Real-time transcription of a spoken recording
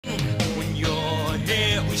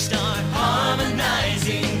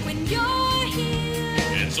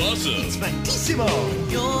divertissimo.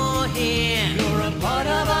 You're here, you're a part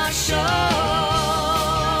of our show.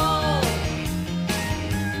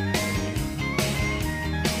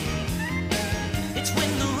 It's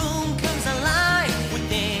when the room comes alive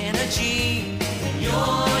with energy. When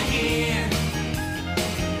you're here,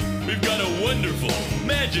 we've got a wonderful,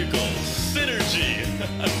 magical synergy.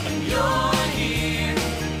 You're here.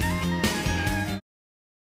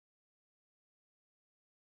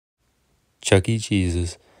 Chuck E.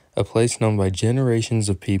 Cheese's, a place known by generations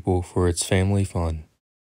of people for its family fun.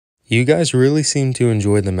 You guys really seem to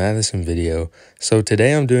enjoy the Madison video, so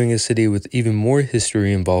today I'm doing a city with even more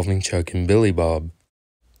history involving Chuck and Billy Bob.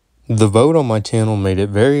 The vote on my channel made it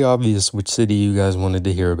very obvious which city you guys wanted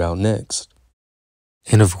to hear about next.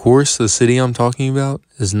 And of course, the city I'm talking about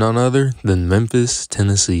is none other than Memphis,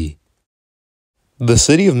 Tennessee. The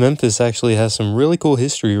city of Memphis actually has some really cool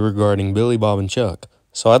history regarding Billy Bob and Chuck,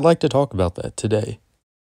 so I'd like to talk about that today.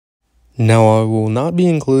 Now, I will not be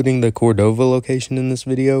including the Cordova location in this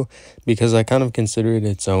video because I kind of consider it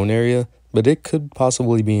its own area, but it could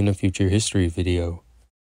possibly be in a future history video.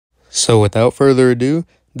 So without further ado,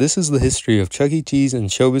 this is the history of Chuck E. Cheese and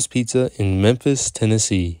Showbiz Pizza in Memphis,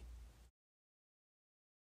 Tennessee.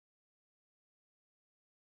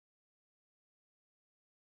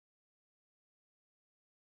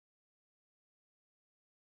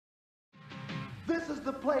 This is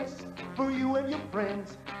the place for you and your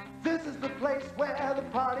friends. This is the place where the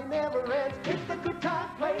party never ends. It's the good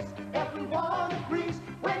time place, everyone agrees.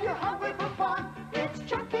 When you're hungry for fun, it's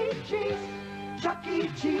Chuck E. Cheese. Chuck E.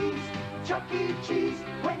 Cheese, Chuck E. Cheese.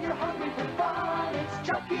 When you're hungry for fun, it's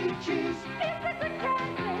Chuck E. Cheese. It's a good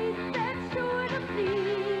time place that's sure to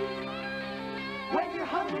please. When you're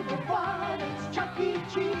hungry for fun, it's Chuck E.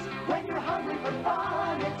 Cheese. When you're hungry for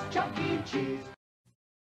fun, it's Chuck E. Cheese.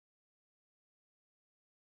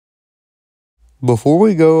 Before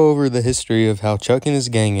we go over the history of how Chuck and his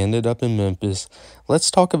gang ended up in Memphis, let's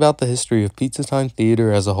talk about the history of Pizza Time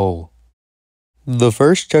Theater as a whole. The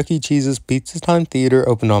first Chuck E. Cheese's Pizza Time Theater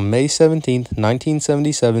opened on May 17,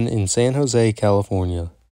 1977 in San Jose, California.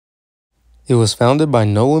 It was founded by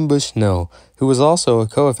Nolan Bushnell, who was also a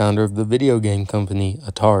co-founder of the video game company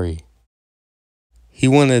Atari. He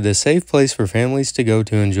wanted a safe place for families to go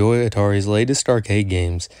to enjoy Atari's latest arcade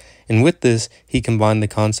games, and with this, he combined the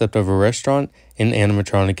concept of a restaurant and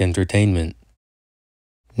animatronic entertainment.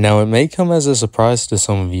 Now, it may come as a surprise to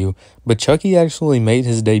some of you, but Chuck E. actually made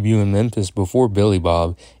his debut in Memphis before Billy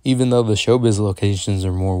Bob, even though the Showbiz locations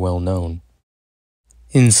are more well known.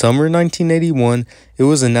 In summer 1981, it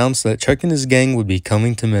was announced that Chuck and his gang would be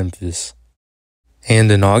coming to Memphis.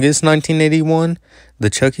 And in August 1981, the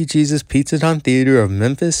Chuck E. Cheese's Pizza Time Theater of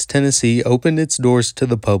Memphis, Tennessee opened its doors to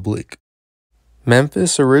the public.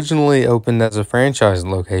 Memphis originally opened as a franchise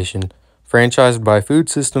location, franchised by Food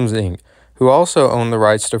Systems Inc., who also owned the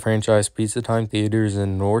rights to franchise Pizza Time theaters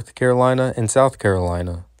in North Carolina and South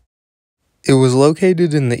Carolina. It was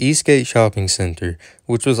located in the Eastgate Shopping Center,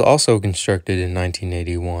 which was also constructed in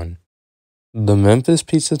 1981. The Memphis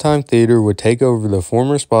Pizza Time Theater would take over the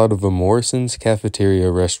former spot of a Morrison's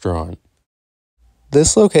Cafeteria restaurant.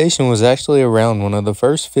 This location was actually around one of the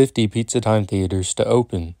first 50 Pizza Time theaters to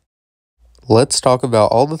open. Let's talk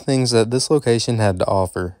about all the things that this location had to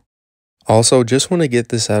offer. Also, just want to get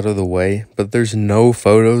this out of the way, but there's no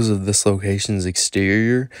photos of this location's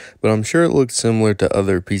exterior, but I'm sure it looked similar to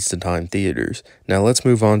other Pizza Time theaters. Now let's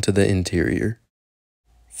move on to the interior.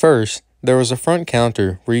 First, there was a front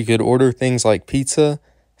counter where you could order things like pizza,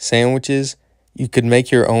 sandwiches, you could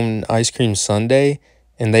make your own ice cream sundae,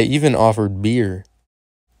 and they even offered beer.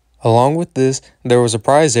 Along with this, there was a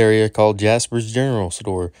prize area called Jasper's General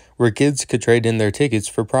Store, where kids could trade in their tickets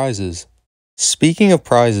for prizes. Speaking of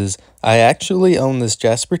prizes, I actually own this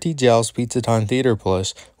Jasper T. Jowls Pizza Time Theater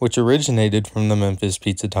plush, which originated from the Memphis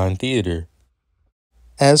Pizza Time Theater.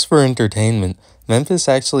 As for entertainment, Memphis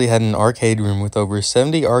actually had an arcade room with over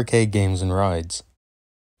 70 arcade games and rides.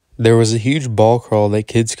 There was a huge ball crawl that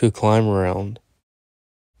kids could climb around.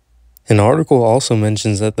 An article also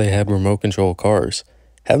mentions that they had remote control cars.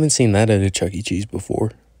 Haven't seen that at a Chuck E. Cheese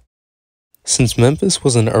before. Since Memphis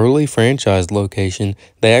was an early franchised location,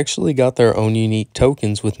 they actually got their own unique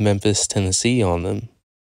tokens with Memphis, Tennessee on them.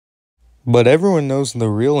 But everyone knows the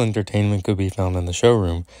real entertainment could be found in the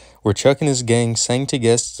showroom, where Chuck and his gang sang to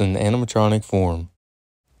guests in animatronic form.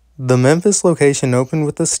 The Memphis location opened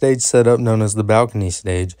with a stage setup known as the balcony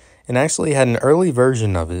stage, and actually had an early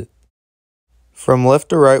version of it. From left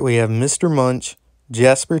to right we have Mr. Munch,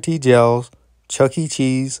 Jasper T. Jowls, Chuck E.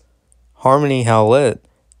 Cheese, Harmony Howlett,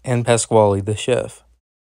 and Pasquale the Chef.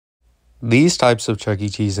 These types of Chuck E.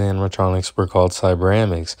 Cheese animatronics were called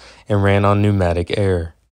Cyberamics and ran on pneumatic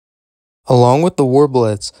air. along with the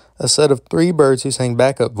Warblets, a set of 3 birds who sang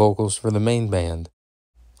backup vocals for the main band.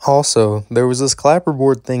 Also, there was this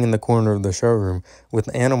clapperboard thing in the corner of the showroom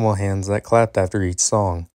with animal hands that clapped after each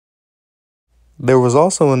song. There was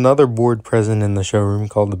also another board present in the showroom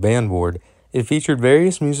called the band board. It featured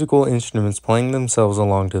various musical instruments playing themselves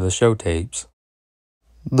along to the show tapes.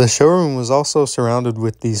 The showroom was also surrounded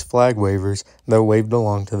with these flag wavers that waved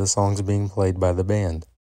along to the songs being played by the band.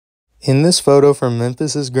 In this photo from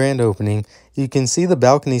Memphis's grand opening, you can see the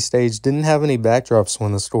balcony stage didn't have any backdrops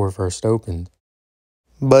when the store first opened.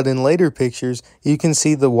 But in later pictures, you can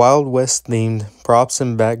see the Wild West themed props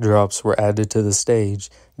and backdrops were added to the stage,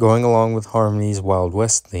 going along with Harmony's Wild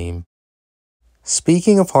West theme.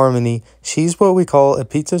 Speaking of Harmony, she's what we call a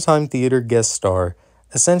Pizza Time Theater guest star.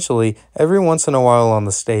 Essentially, every once in a while on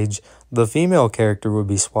the stage, the female character would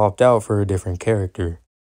be swapped out for a different character.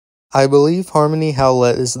 I believe Harmony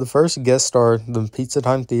Howlett is the first guest star the Pizza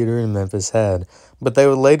Time Theater in Memphis had, but they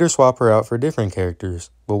would later swap her out for different characters,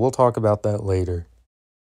 but we'll talk about that later.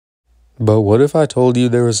 But what if I told you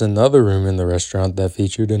there was another room in the restaurant that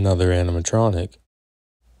featured another animatronic?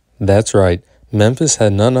 That's right, Memphis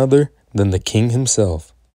had none other than the King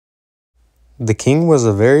himself. The King was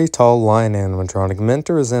a very tall lion animatronic meant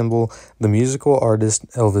to resemble the musical artist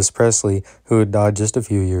Elvis Presley, who had died just a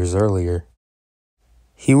few years earlier.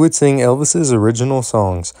 He would sing Elvis's original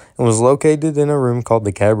songs and was located in a room called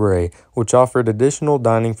the Cabaret, which offered additional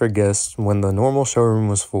dining for guests when the normal showroom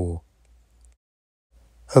was full.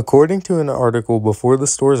 According to an article before the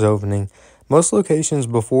store's opening, most locations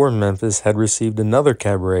before Memphis had received another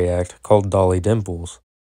cabaret act called Dolly Dimples.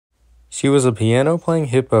 She was a piano-playing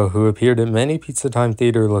hippo who appeared at many Pizza Time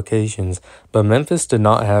Theater locations, but Memphis did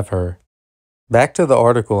not have her. Back to the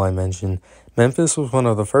article I mentioned, Memphis was one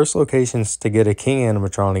of the first locations to get a King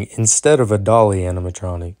animatronic instead of a Dolly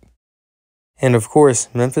animatronic. And of course,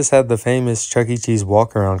 Memphis had the famous Chuck E. Cheese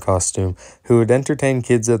walk-around costume, who would entertain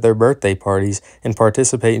kids at their birthday parties and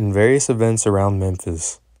participate in various events around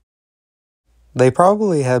Memphis. They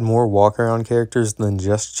probably had more walk-around characters than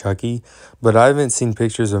just Chucky, but I haven't seen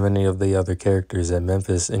pictures of any of the other characters at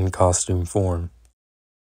Memphis in costume form.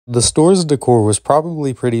 The store's decor was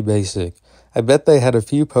probably pretty basic. I bet they had a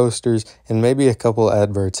few posters and maybe a couple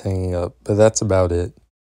adverts hanging up, but that's about it.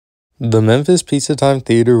 The Memphis Pizza Time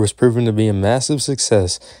Theater was proven to be a massive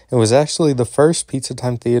success and was actually the first Pizza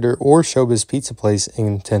Time Theater or Showbiz pizza place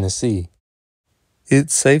in Tennessee.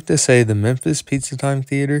 It's safe to say the Memphis Pizza Time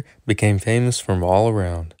Theater became famous from all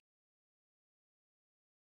around.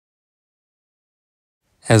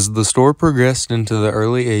 As the store progressed into the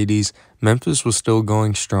early 80s, Memphis was still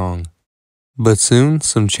going strong. But soon,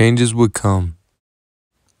 some changes would come.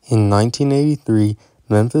 In 1983,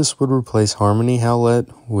 Memphis would replace Harmony Howlett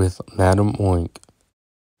with Madam Oink.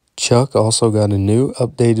 Chuck also got a new,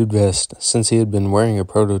 updated vest since he had been wearing a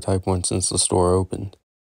prototype one since the store opened.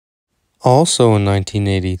 Also in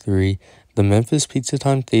 1983, the Memphis Pizza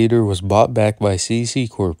Time Theater was bought back by CEC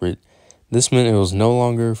Corporate. This meant it was no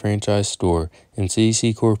longer a franchise store, and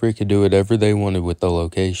CEC Corporate could do whatever they wanted with the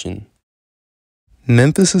location.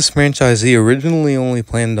 Memphis's franchisee originally only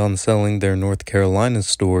planned on selling their North Carolina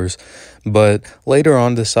stores, but later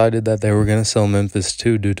on decided that they were going to sell Memphis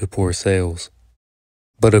too due to poor sales.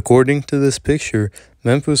 But according to this picture,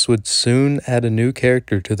 Memphis would soon add a new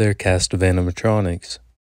character to their cast of animatronics.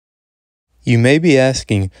 You may be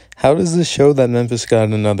asking, how does this show that Memphis got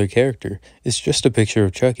another character? It's just a picture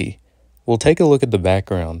of Chucky. Well, take a look at the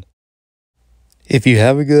background. If you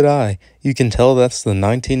have a good eye, you can tell that's the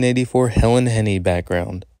 1984 Helen Henny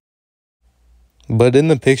background. But in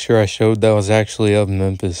the picture I showed that was actually of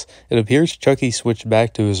Memphis, it appears Chucky switched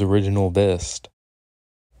back to his original vest.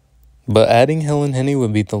 But adding Helen Henny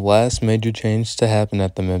would be the last major change to happen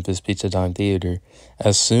at the Memphis Pizza Time Theater,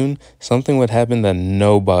 as soon something would happen that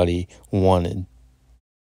nobody wanted.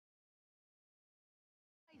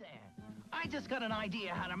 Hey there, I just got an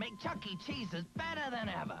idea how to make Chuck E. Cheese's better than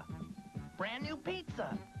ever. Brand new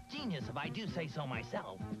pizza. Genius if I do say so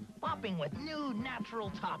myself. Popping with new natural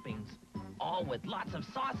toppings. All with lots of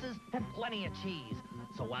sauces and plenty of cheese.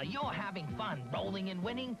 So while you're having fun rolling and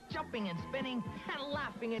winning, jumping and spinning, and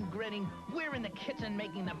laughing and grinning, we're in the kitchen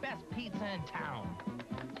making the best pizza in town.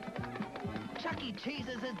 Chuck E.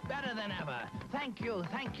 Cheese's is better than ever. Thank you,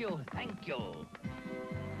 thank you, thank you.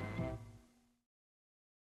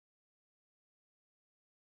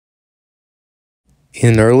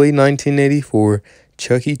 In early 1984,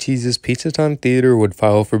 Chuck E. Cheese's Pizza Time Theater would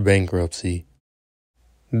file for bankruptcy.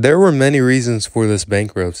 There were many reasons for this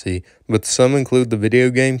bankruptcy, but some include the video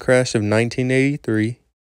game crash of 1983,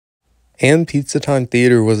 And Pizza Time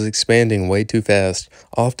Theater was expanding way too fast,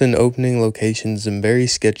 often opening locations in very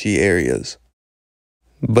sketchy areas.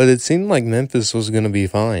 But it seemed like Memphis was going to be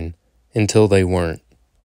fine, until they weren't.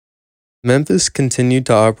 Memphis continued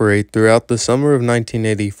to operate throughout the summer of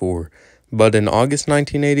 1984, but in August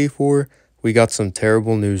 1984, we got some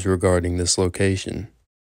terrible news regarding this location.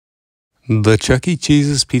 The Chuck E.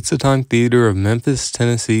 Cheese's Pizza Time Theater of Memphis,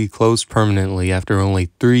 Tennessee closed permanently after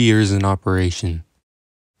only 3 years in operation.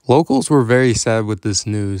 Locals were very sad with this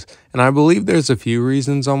news, and I believe there's a few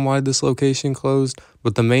reasons on why this location closed,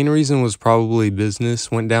 but the main reason was probably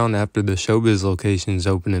business went down after the Showbiz locations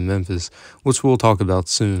opened in Memphis, which we'll talk about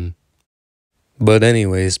soon. But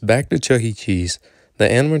anyways, back to Chuck E. Cheese. The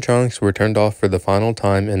animatronics were turned off for the final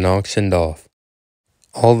time and auctioned off.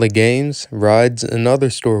 All the games, rides, and other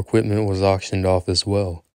store equipment was auctioned off as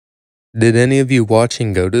well. Did any of you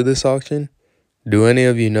watching go to this auction? Do any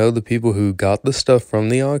of you know the people who got the stuff from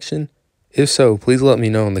the auction? If so, please let me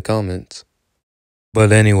know in the comments.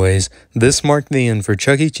 But anyways, this marked the end for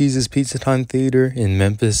Chuck E. Cheese's Pizza Time Theater in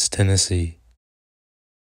Memphis, Tennessee.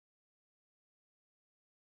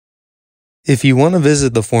 If you want to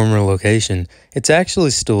visit the former location, it's actually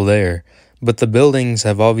still there, but the buildings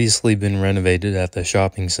have obviously been renovated at the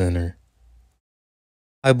shopping center.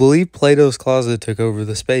 I believe Plato's Closet took over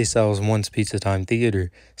the space that was once Pizza Time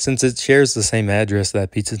Theater, since it shares the same address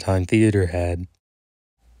that Pizza Time Theater had.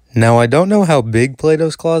 Now I don't know how big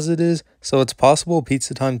Plato's Closet is, so it's possible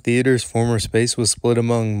Pizza Time Theater's former space was split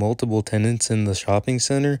among multiple tenants in the shopping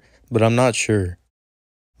center, but I'm not sure.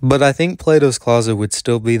 But I think Plato's Closet would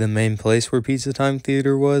still be the main place where Pizza Time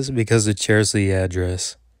Theater was because it shares the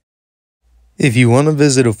address. If you want to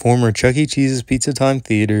visit a former Chuck E. Cheese's Pizza Time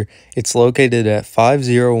Theater, it's located at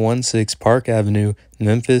 5016 Park Avenue,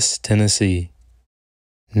 Memphis, Tennessee.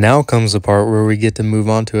 Now comes the part where we get to move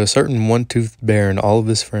on to a certain one-toothed bear and all of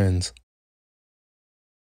his friends.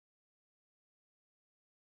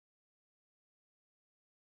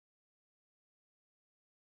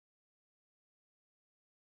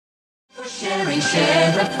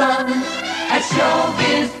 Share the fun at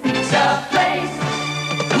Showbiz Pizza Place.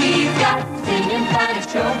 We've got singing fun at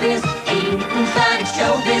Showbiz, eating fun at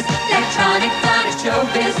Showbiz, electronic fun at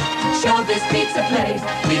Showbiz, Showbiz Pizza Place.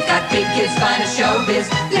 We've got big kids fun at Showbiz,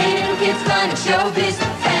 little kids fun at Showbiz,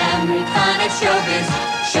 family fun at Showbiz,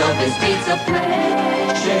 Showbiz Pizza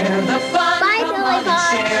Place. Share the fun, come on and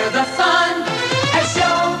share the fun at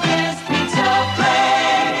Showbiz Pizza Place.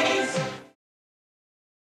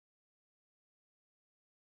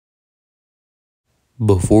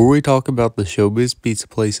 Before we talk about the Showbiz Pizza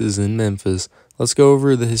places in Memphis, let's go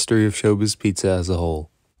over the history of Showbiz Pizza as a whole.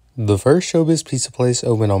 The first Showbiz Pizza place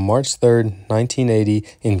opened on March 3rd, 1980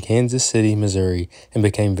 in Kansas City, Missouri, and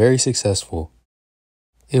became very successful.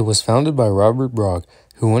 It was founded by Robert Brock,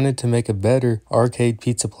 who wanted to make a better arcade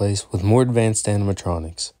pizza place with more advanced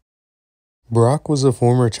animatronics. Brock was a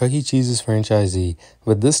former Chuck E. Cheese's franchisee,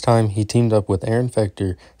 but this time he teamed up with Aaron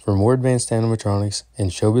Fector for more advanced animatronics, and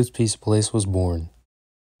Showbiz Pizza Place was born.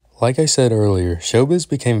 Like I said earlier, Showbiz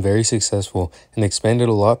became very successful and expanded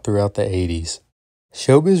a lot throughout the 80s.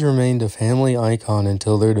 Showbiz remained a family icon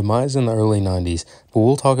until their demise in the early 90s, but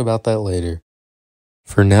we'll talk about that later.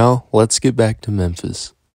 For now, let's get back to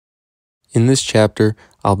Memphis. In this chapter,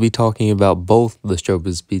 I'll be talking about both the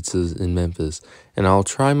Showbiz pizzas in Memphis, and I'll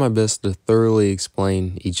try my best to thoroughly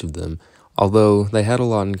explain each of them. Although they had a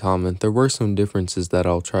lot in common, there were some differences that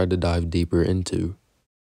I'll try to dive deeper into.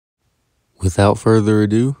 Without further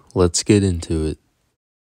ado, let's get into it.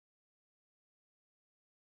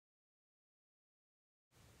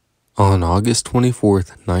 On August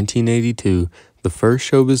 24th, 1982, the first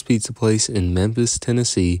Showbiz Pizza place in Memphis,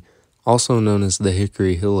 Tennessee, also known as the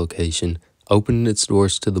Hickory Hill location, opened its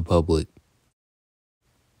doors to the public.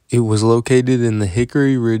 It was located in the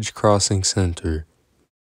Hickory Ridge Crossing Center.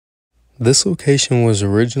 This location was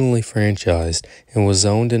originally franchised and was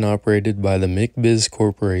owned and operated by the McBiz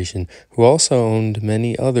Corporation, who also owned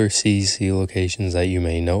many other CEC locations that you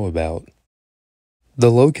may know about.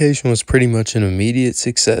 The location was pretty much an immediate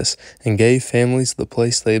success and gave families the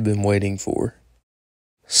place they had been waiting for.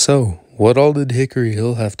 So, what all did Hickory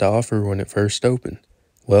Hill have to offer when it first opened?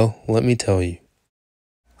 Well, let me tell you.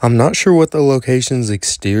 I'm not sure what the location's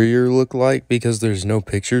exterior looked like because there's no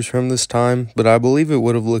pictures from this time, but I believe it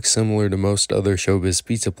would have looked similar to most other Showbiz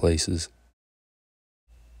pizza places.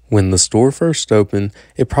 When the store first opened,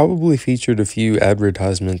 it probably featured a few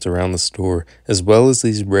advertisements around the store, as well as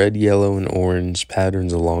these red, yellow, and orange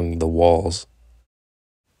patterns along the walls.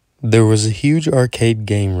 There was a huge arcade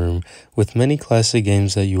game room with many classic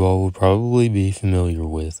games that you all would probably be familiar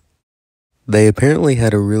with. They apparently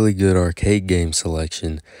had a really good arcade game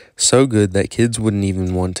selection, so good that kids wouldn't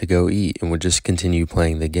even want to go eat and would just continue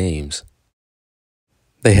playing the games.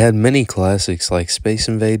 They had many classics like Space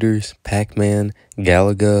Invaders, Pac-Man,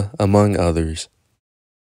 Galaga, among others.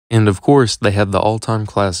 And of course, they had the all-time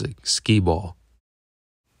classic, Skee-Ball.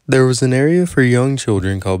 There was an area for young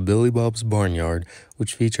children called Billy Bob's Barnyard,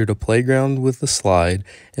 which featured a playground with a slide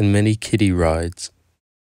and many kiddie rides.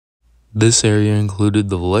 This area included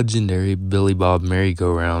the legendary Billy Bob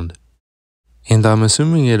merry-go-round. And I'm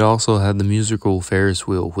assuming it also had the musical Ferris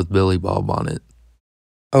wheel with Billy Bob on it.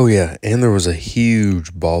 Oh yeah, and there was a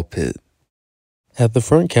huge ball pit. At the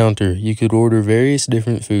front counter, you could order various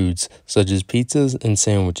different foods, such as pizzas and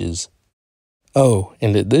sandwiches. Oh,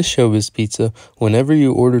 and at this Showbiz Pizza, whenever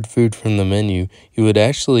you ordered food from the menu, you would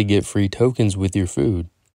actually get free tokens with your food.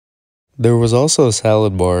 There was also a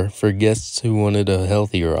salad bar for guests who wanted a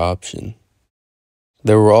healthier option.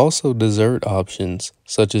 There were also dessert options,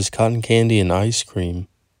 such as cotton candy and ice cream.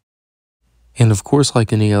 And of course,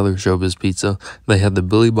 like any other Showbiz Pizza, they had the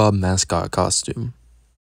Billy Bob mascot costume.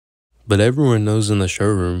 But everyone knows in the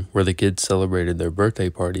showroom where the kids celebrated their birthday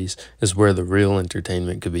parties is where the real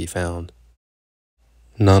entertainment could be found.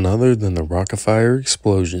 None other than the Rock-afire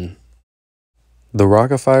Explosion. The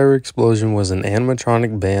Rock-afire Explosion was an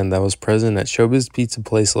animatronic band that was present at Showbiz Pizza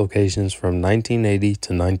Place locations from 1980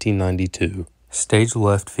 to 1992. Stage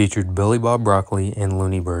left featured Billy Bob Broccoli and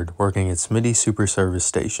Looney Bird working at Smitty's Super Service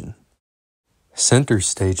Station. Center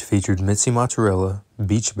stage featured Mitzi Mozzarella,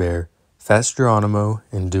 Beach Bear, Fast Geronimo,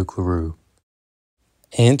 and Duke LaRue.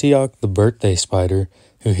 Antioch the Birthday Spider,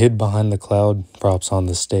 who hid behind the cloud props on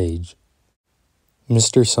the stage.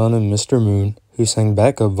 Mr. Sun and Mr. Moon, who sang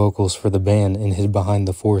backup vocals for the band and hid behind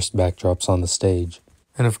the forest backdrops on the stage.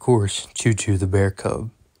 And of course, Choo Choo the Bear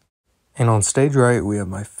Cub. And on stage right, we have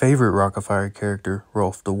my favorite Rock-afire character,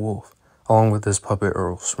 Rolf the Wolf, along with his puppet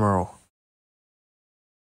Earl Smurl.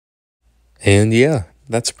 And yeah,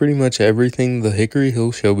 that's pretty much everything the Hickory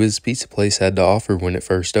Hill Showbiz Pizza Place had to offer when it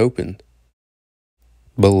first opened.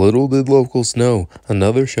 But little did locals know,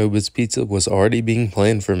 another Showbiz Pizza was already being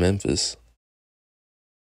planned for Memphis.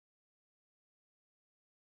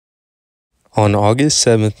 On August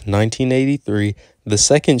 7th, 1983, the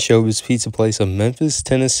second Showbiz Pizza Place of Memphis,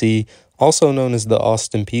 Tennessee, also known as the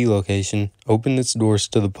Austin Peay location, opened its doors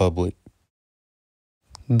to the public.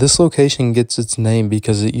 This location gets its name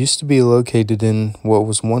because it used to be located in what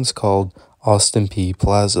was once called Austin Peay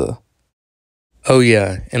Plaza. Oh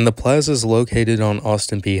yeah, and the plaza is located on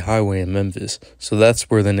Austin Peay Highway in Memphis, so that's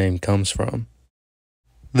where the name comes from.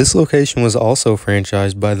 This location was also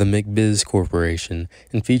franchised by the McBiz Corporation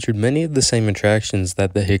and featured many of the same attractions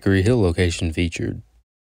that the Hickory Hill location featured.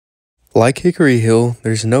 Like Hickory Hill,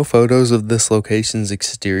 there's no photos of this location's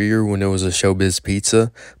exterior when it was a Showbiz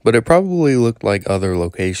Pizza, but it probably looked like other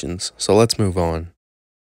locations, so let's move on.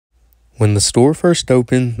 When the store first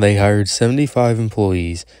opened, they hired 75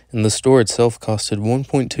 employees, and the store itself costed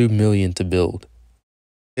 $1.2 million to build.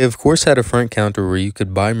 They of course had a front counter where you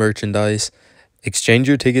could buy merchandise, exchange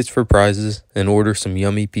your tickets for prizes, and order some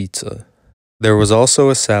yummy pizza. There was also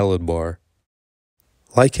a salad bar.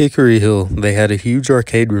 Like Hickory Hill, they had a huge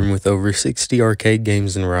arcade room with over 60 arcade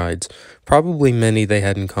games and rides, probably many they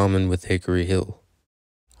had in common with Hickory Hill.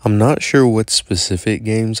 I'm not sure what specific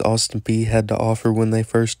games Austin Peay had to offer when they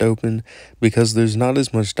first opened, because there's not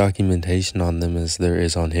as much documentation on them as there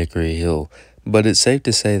is on Hickory Hill, but it's safe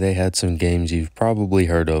to say they had some games you've probably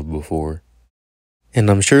heard of before. And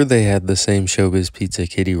I'm sure they had the same Showbiz Pizza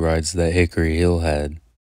kiddie rides that Hickory Hill had.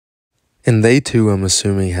 And they too, I'm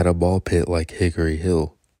assuming, had a ball pit like Hickory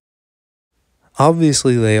Hill.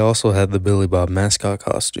 Obviously, they also had the Billy Bob mascot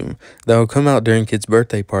costume that would come out during kids'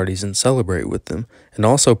 birthday parties and celebrate with them, and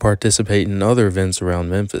also participate in other events around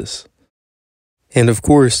Memphis. And of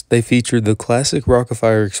course, they featured the classic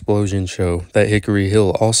Rock-afire Explosion show that Hickory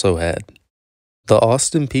Hill also had. The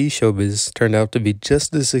Austin Peay Showbiz turned out to be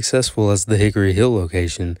just as successful as the Hickory Hill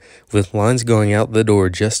location, with lines going out the door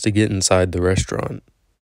just to get inside the restaurant.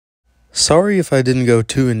 Sorry if I didn't go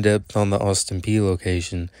too in-depth on the Austin Peay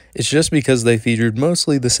location, it's just because they featured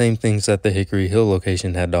mostly the same things that the Hickory Hill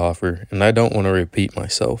location had to offer, and I don't want to repeat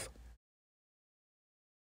myself.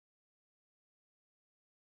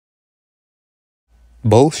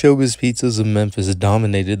 Both Showbiz Pizzas of Memphis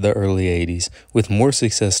dominated the early 80s, with more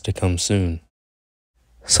success to come soon.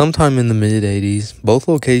 Sometime in the mid-80s, both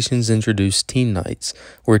locations introduced teen nights,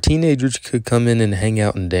 where teenagers could come in and hang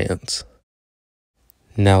out and dance.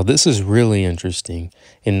 Now this is really interesting.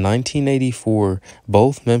 In 1984,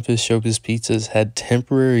 both Memphis Showbiz Pizzas had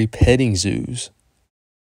temporary petting zoos.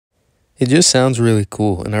 It just sounds really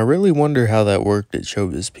cool, and I really wonder how that worked at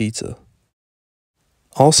Showbiz Pizza.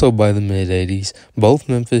 Also by the mid-80s, both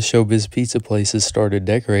Memphis Showbiz pizza places started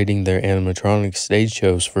decorating their animatronic stage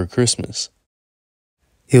shows for Christmas.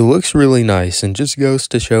 It looks really nice and just goes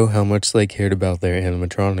to show how much they cared about their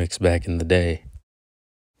animatronics back in the day.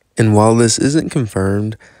 And while this isn't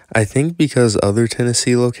confirmed, I think because other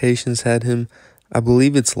Tennessee locations had him, I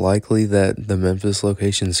believe it's likely that the Memphis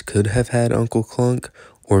locations could have had Uncle Clunk,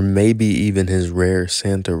 or maybe even his rare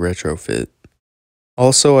Santa retrofit.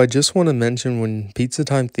 Also, I just want to mention when Pizza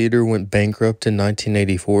Time Theater went bankrupt in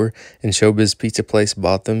 1984 and Showbiz Pizza Place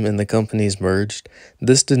bought them and the companies merged,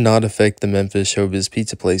 this did not affect the Memphis Showbiz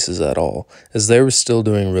Pizza Places at all, as they were still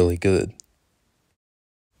doing really good.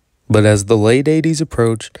 But as the late 80s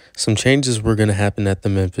approached, some changes were going to happen at the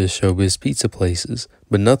Memphis Showbiz Pizza Places,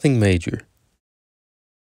 but nothing major.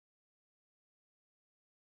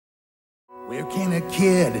 Where can a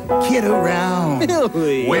kid around?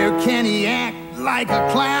 Billy! Where can he act like a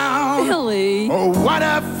clown? Billy! Oh, what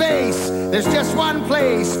a face! There's just one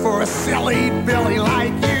place for a silly Billy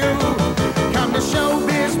like you. Come to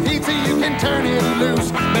Showbiz Pizza, you can turn it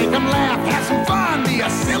loose. Make them laugh, have some fun, be a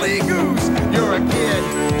silly goose. You're a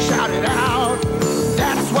kid, shout it out.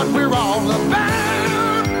 That's what we're all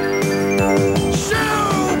about.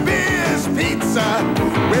 Showbiz Pizza,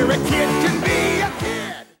 where a kid can be a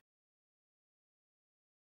kid.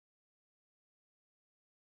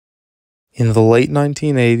 In the late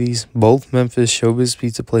 1980s, both Memphis Showbiz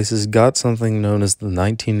Pizza Places got something known as the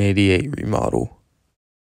 1988 remodel.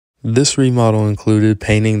 This remodel included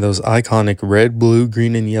painting those iconic red, blue,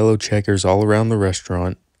 green, and yellow checkers all around the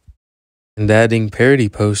restaurant, and adding parody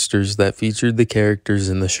posters that featured the characters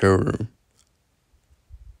in the showroom.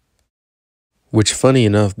 Which, funny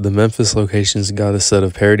enough, the Memphis locations got a set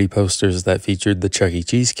of parody posters that featured the Chuck E.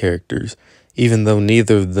 Cheese characters, even though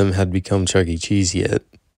neither of them had become Chuck E. Cheese yet.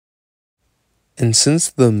 And since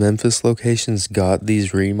the Memphis locations got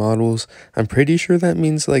these remodels, I'm pretty sure that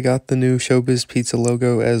means they got the new Showbiz Pizza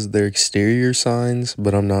logo as their exterior signs,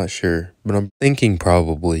 but I'm not sure. But I'm thinking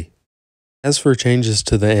probably. As for changes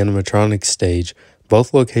to the animatronics stage,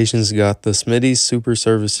 both locations got the Smitty's Super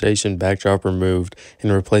Service Station backdrop removed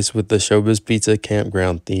and replaced with the Showbiz Pizza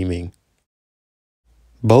campground theming.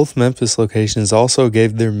 Both Memphis locations also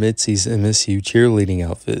gave their Mitzi's MSU cheerleading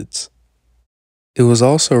outfits. It was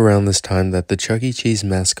also around this time that the Chuck E. Cheese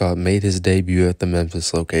mascot made his debut at the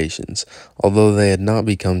Memphis locations, although they had not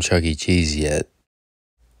become Chuck E. Cheese yet.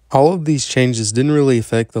 All of these changes didn't really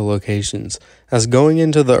affect the locations, as going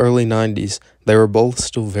into the early 90s, they were both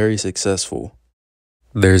still very successful.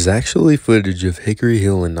 There's actually footage of Hickory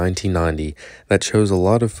Hill in 1990 that shows a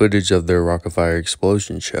lot of footage of their Rock-afire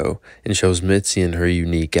Explosion show and shows Mitzi in her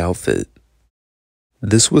unique outfit.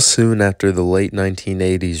 This was soon after the late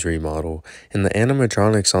 1980s remodel, and the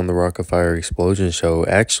animatronics on the Rock-afire Explosion show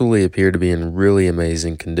actually appear to be in really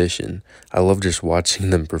amazing condition. I love just watching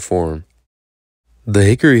them perform. The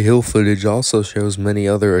Hickory Hill footage also shows many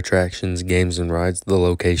other attractions, games, and rides the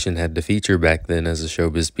location had to feature back then as a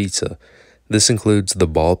Showbiz Pizza. This includes the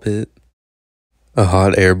ball pit, a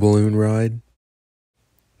hot air balloon ride,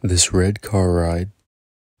 this red car ride,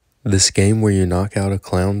 this game where you knock out a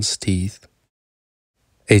clown's teeth,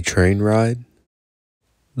 a train ride,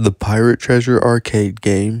 the Pirate Treasure arcade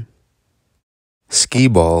game, skee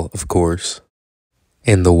ball, of course,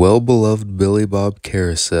 and the well-beloved Billy Bob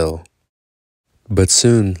Carousel. But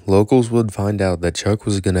soon, locals would find out that Chuck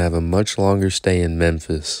was going to have a much longer stay in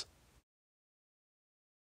Memphis.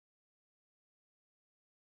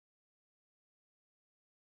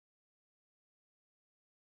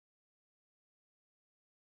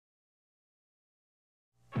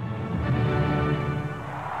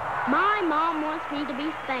 My mom wants me to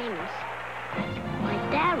be famous. My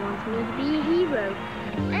dad wants me to be a hero.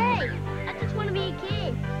 Hey, I just want to be a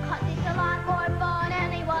kid. 'Cause it's a lot more fun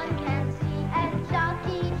anyone can see. And Chuck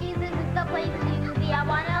E. Cheese is the place to be. I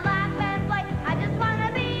want to laugh and play. I just want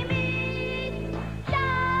to be me.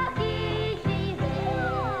 Chuck E. Cheese.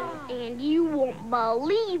 And you won't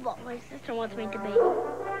believe what my sister wants me to be.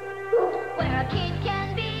 Where a kid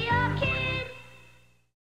can be a kid.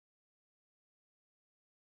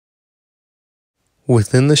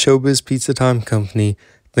 Within the Showbiz Pizza Time company,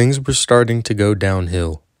 things were starting to go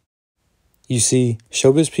downhill. You see,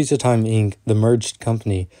 Showbiz Pizza Time Inc., the merged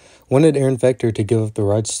company, wanted Aaron Fector to give up the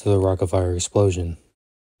rights to the Rock-afire Explosion.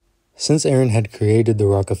 Since Aaron had created the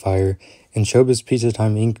Rock-afire, and Showbiz Pizza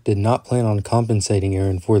Time Inc. did not plan on compensating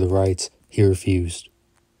Aaron for the rights, he refused.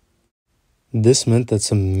 This meant that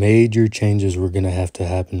some major changes were going to have to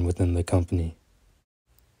happen within the company.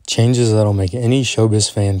 Changes that'll make any Showbiz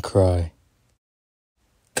fan cry.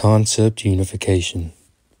 Concept unification.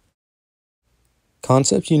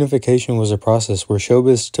 Concept unification was a process where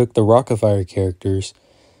Showbiz took the Rockafire characters,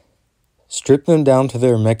 stripped them down to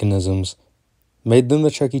their mechanisms, made them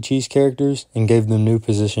the Chuck E. Cheese characters, and gave them new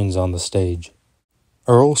positions on the stage.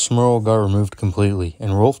 Earl Smurl got removed completely,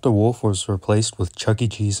 and Rolf the Wolf was replaced with Chuck E.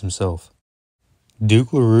 Cheese himself.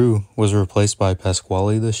 Duke LaRue was replaced by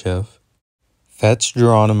Pasquale the Chef. Fats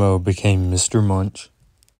Geronimo became Mr. Munch.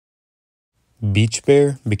 Beach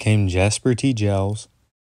Bear became Jasper T. Jowls.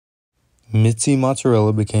 Mitzi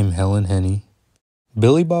Mozzarella became Helen Henny.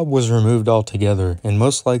 Billy Bob was removed altogether and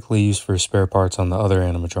most likely used for spare parts on the other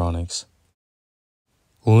animatronics.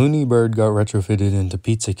 Looney Bird got retrofitted into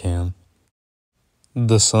Pizza Cam.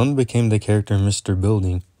 The Sun became the character Mr.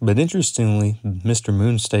 Building, but interestingly, Mr.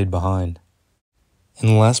 Moon stayed behind.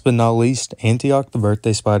 And last but not least, Antioch the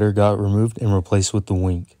Birthday Spider got removed and replaced with the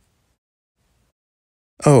Wink.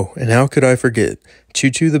 Oh, and how could I forget? Choo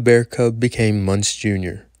Choo the Bear Cub became Munch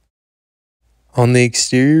Jr. On the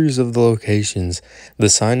exteriors of the locations, the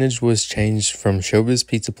signage was changed from Showbiz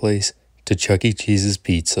Pizza Place to Chuck E. Cheese's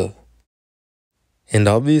Pizza. And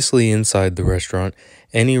obviously inside the restaurant,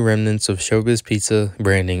 any remnants of Showbiz Pizza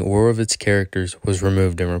branding or of its characters was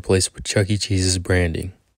removed and replaced with Chuck E. Cheese's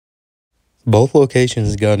branding. Both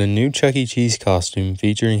locations got a new Chuck E. Cheese costume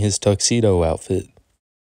featuring his tuxedo outfit.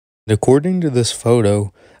 According to this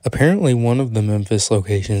photo, apparently one of the Memphis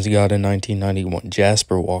locations got a 1991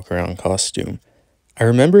 Jasper walk-around costume. I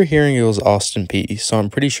remember hearing it was Austin P, so I'm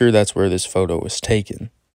pretty sure that's where this photo was taken.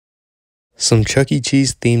 Some Chuck E.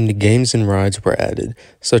 Cheese themed games and rides were added,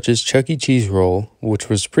 such as Chuck E. Cheese Roll, which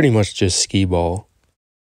was pretty much just skee ball,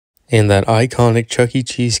 and that iconic Chuck E.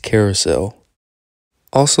 Cheese Carousel.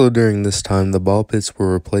 Also during this time, the ball pits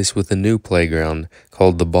were replaced with a new playground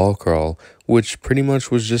called the Ball Crawl, which pretty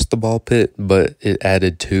much was just the ball pit, but it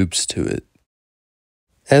added tubes to it.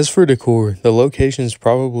 As for decor, the locations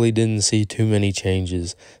probably didn't see too many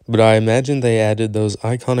changes, but I imagine they added those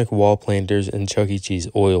iconic wall planters and Chuck E. Cheese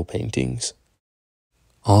oil paintings.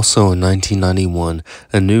 Also in 1991,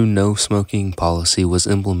 a new no smoking policy was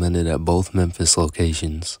implemented at both Memphis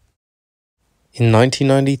locations. In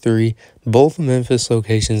 1993, both Memphis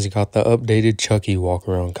locations got the updated Chucky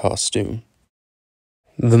walk-around costume.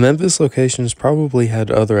 The Memphis locations probably had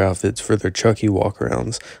other outfits for their Chucky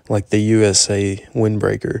walk-arounds, like the USA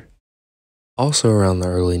Windbreaker. Also around the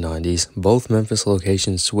early 90s, both Memphis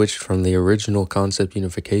locations switched from the original concept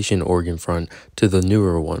unification organ front to the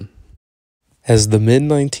newer one. As the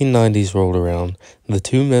mid-1990s rolled around, the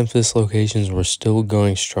two Memphis locations were still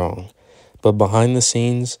going strong, but behind the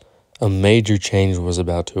scenes, a major change was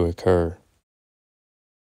about to occur.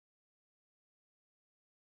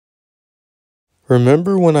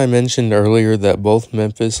 Remember when I mentioned earlier that both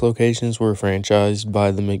Memphis locations were franchised by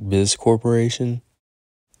the McBiz Corporation?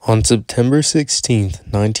 On September 16,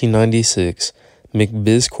 1996,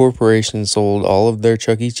 McBiz Corporation sold all of their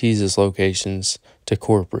Chuck E. Cheese's locations to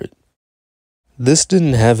corporate. This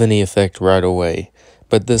didn't have any effect right away,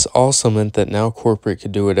 but this also meant that now corporate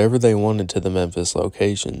could do whatever they wanted to the Memphis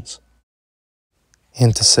locations.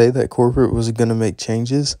 And to say that corporate was going to make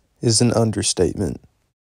changes is an understatement.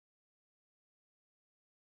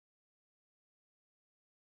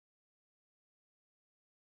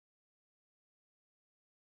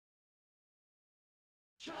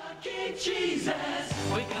 Chuck E. Cheese's,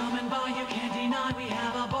 we're coming by, you can't deny, we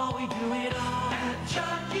have a ball, we do it all. At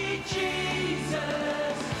Chuck E.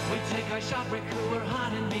 Cheese's, we take our shot, we're cool, we're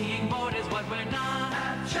hot, and being bored is what we're not.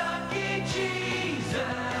 At Chuck E. Cheese's,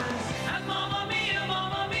 and Mamma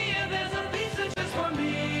Mia, there's a pizza just for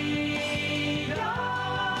me. Yeah,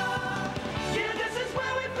 this is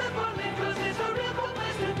where we flip our lid, 'cause it's a real cool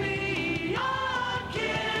place to be.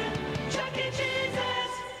 Again, Chuck E.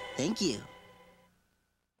 Cheese's. Thank you.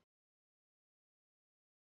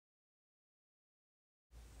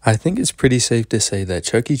 I think it's pretty safe to say that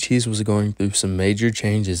Chuck E. Cheese was going through some major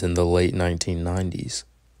changes in the late 1990s.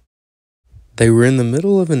 They were in the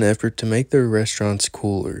middle of an effort to make their restaurants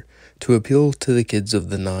cooler, to appeal to the kids of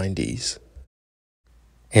the 90s.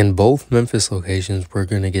 And both Memphis locations were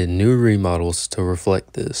going to get new remodels to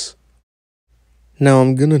reflect this. Now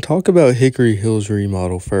I'm going to talk about Hickory Hill's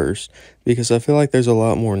remodel first, because I feel like there's a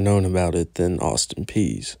lot more known about it than Austin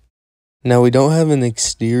Peay's. Now we don't have an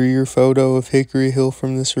exterior photo of Hickory Hill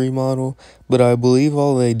from this remodel, but I believe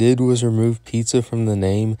all they did was remove pizza from the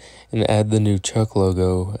name and add the new Chuck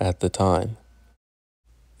logo at the time.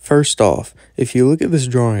 First off, if you look at this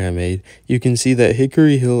drawing I made, you can see that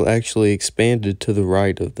Hickory Hill actually expanded to the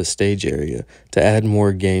right of the stage area to add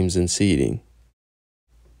more games and seating.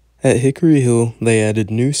 At Hickory Hill, they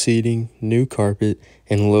added new seating, new carpet,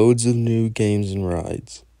 and loads of new games and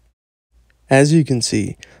rides. As you can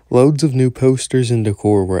see, loads of new posters and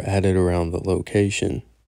decor were added around the location.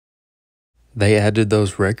 They added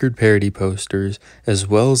those record parody posters as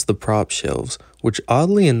well as the prop shelves, which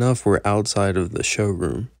oddly enough were outside of the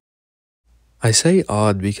showroom. I say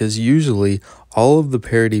odd because usually all of the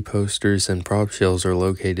parody posters and prop shelves are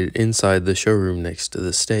located inside the showroom next to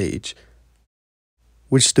the stage.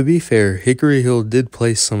 Which, to be fair, Hickory Hill did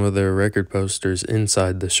place some of their record posters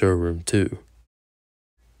inside the showroom too.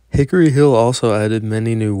 Hickory Hill also added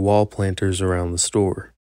many new wall planters around the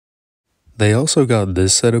store. They also got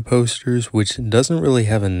this set of posters, which doesn't really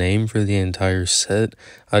have a name for the entire set.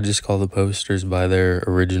 I just call the posters by their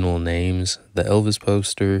original names. The Elvis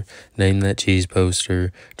poster, Name That Cheese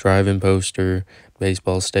poster, Drive-In poster,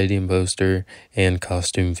 Baseball Stadium poster, and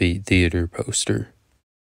Costume Feet Theater poster.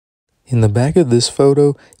 In the back of this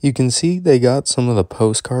photo, you can see they got some of the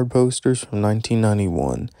postcard posters from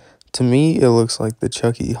 1991. To me, it looks like the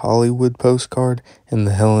Chucky Hollywood postcard and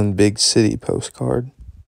the Helen Big City postcard.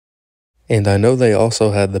 And I know they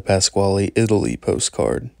also had the Pasquale Italy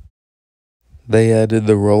postcard. They added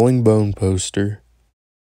the Rolling Bone poster.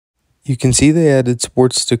 You can see they added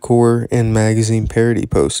sports decor and magazine parody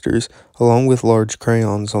posters, along with large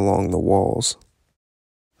crayons along the walls.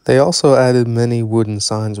 They also added many wooden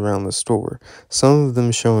signs around the store, some of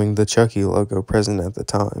them showing the Chucky logo present at the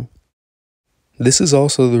time. This is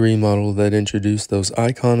also the remodel that introduced those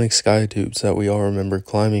iconic sky tubes that we all remember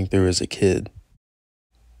climbing through as a kid.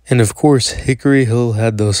 And of course, Hickory Hill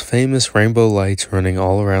had those famous rainbow lights running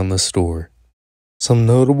all around the store. Some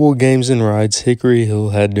notable games and rides Hickory Hill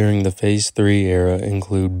had during the Phase 3 era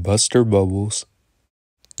include Buster Bubbles,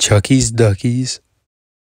 Chucky's Duckies,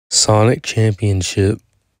 Sonic Championship,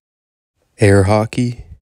 Air Hockey,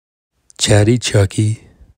 Chatty Chucky,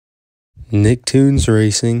 Nicktoons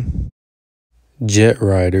Racing, Jet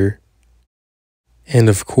Rider, and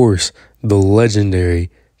of course, the legendary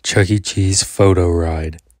Chuck E. Cheese photo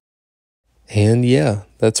ride. And yeah,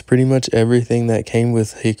 that's pretty much everything that came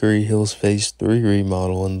with Hickory Hill's Phase 3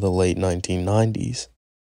 remodel in the late 1990s.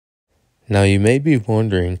 Now you may be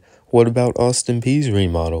wondering, what about Austin Peay's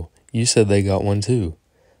remodel? You said they got one too.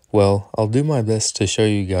 Well, I'll do my best to show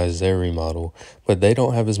you guys their remodel, but they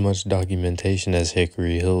don't have as much documentation as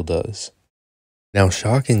Hickory Hill does. Now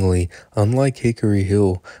shockingly, unlike Hickory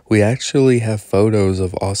Hill, we actually have photos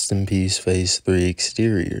of Austin Peay's Phase 3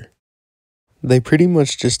 exterior. They pretty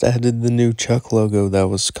much just added the new Chuck logo that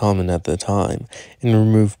was common at the time, and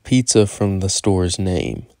removed pizza from the store's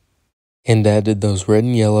name, and added those red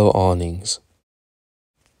and yellow awnings.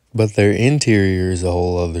 But their interior is a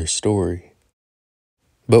whole other story.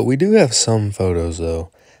 But we do have some photos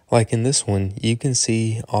though. Like in this one, you can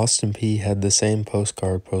see Austin Peay had the same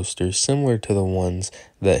postcard posters similar to the ones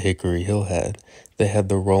that Hickory Hill had. They had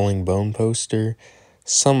the Rolling Bone poster,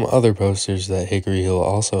 some other posters that Hickory Hill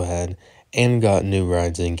also had, and got new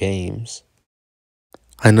rides and games.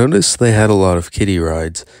 I noticed they had a lot of kiddie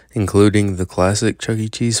rides, including the classic Chuck E.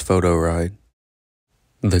 Cheese photo ride,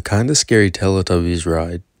 the Kinda Scary Teletubbies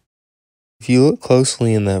ride. If you look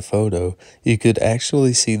closely in that photo, you could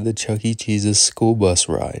actually see the Chuck E. Cheese's school bus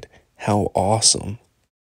ride. How awesome!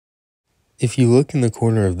 If you look in the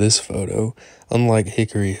corner of this photo, unlike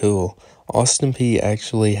Hickory Hill, Austin Peay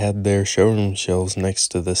actually had their showroom shelves next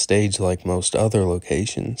to the stage like most other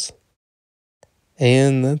locations.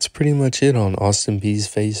 And that's pretty much it on Austin Peay's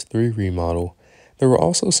Phase 3 remodel. There were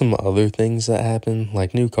also some other things that happened,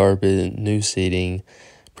 like new carpet, new seating,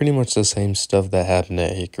 pretty much the same stuff that happened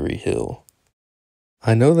at Hickory Hill.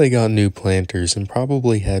 I know they got new planters and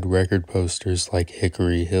probably had record posters like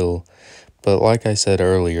Hickory Hill, but like I said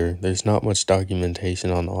earlier, there's not much documentation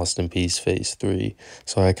on Austin Peay's Phase 3,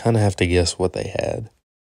 so I kinda have to guess what they had.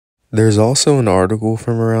 There's also an article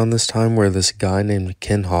from around this time where this guy named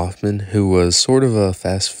Ken Hoffman, who was sort of a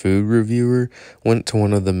fast food reviewer, went to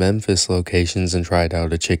one of the Memphis locations and tried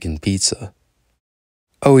out a chicken pizza.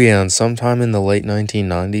 Oh yeah, and sometime in the late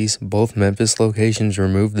 1990s, both Memphis locations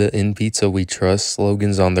removed the "In Pizza We Trust"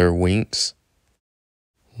 slogans on their winks.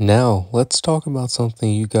 Now, let's talk about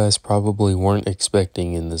something you guys probably weren't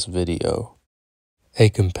expecting in this video. A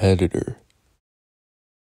competitor.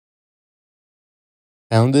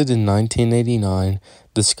 Founded in 1989,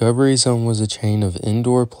 Discovery Zone was a chain of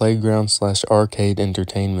indoor playground/arcade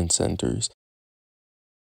entertainment centers.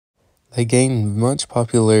 They gained much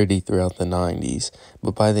popularity throughout the 90s,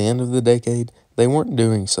 but by the end of the decade, they weren't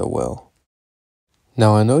doing so well.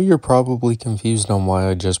 Now I know you're probably confused on why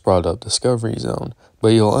I just brought up Discovery Zone, but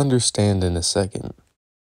you'll understand in a second.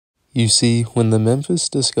 You see, when the Memphis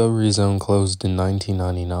Discovery Zone closed in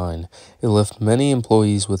 1999, it left many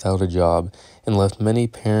employees without a job and left many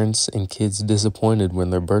parents and kids disappointed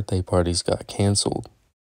when their birthday parties got canceled.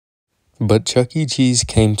 But Chuck E. Cheese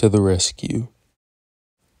came to the rescue.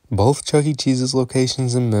 Both Chuck E. Cheese's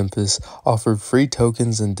locations in Memphis offered free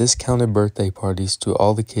tokens and discounted birthday parties to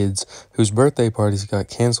all the kids whose birthday parties got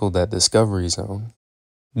canceled at Discovery Zone.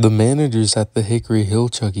 The managers at the Hickory Hill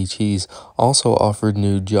Chuck E. Cheese also offered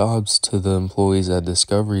new jobs to the employees at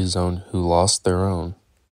Discovery Zone who lost their own.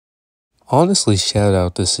 Honestly, shout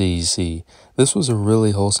out to CEC. This was a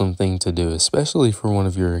really wholesome thing to do, especially for one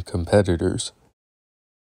of your competitors.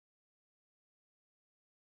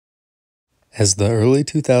 As the early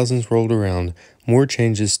 2000s rolled around, more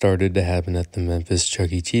changes started to happen at the Memphis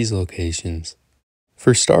Chuck E. Cheese locations.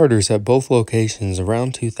 For starters, at both locations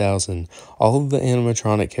around 2000, all of the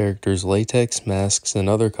animatronic characters' latex masks and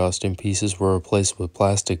other costume pieces were replaced with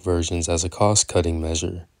plastic versions as a cost-cutting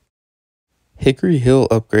measure. Hickory Hill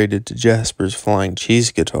upgraded to Jasper's flying cheese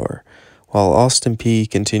guitar, while Austin Peay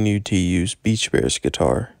continued to use Beach Bear's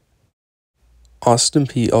guitar. Austin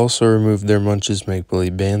Peay also removed their Munches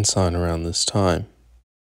Make-Believe band sign around this time.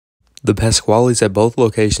 The Pasquales at both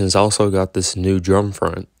locations also got this new drum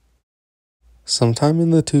front. Sometime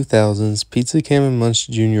in the 2000s, Pizza Cam and Munch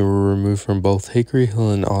Jr. were removed from both Hickory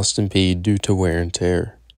Hill and Austin Peay due to wear and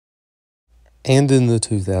tear. And in the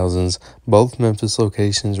 2000s, both Memphis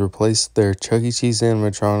locations replaced their Chuck E. Cheese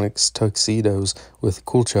animatronics tuxedos with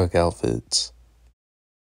Cool Chuck outfits.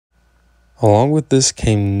 Along with this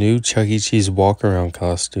came new Chuck E. Cheese walk-around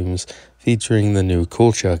costumes featuring the new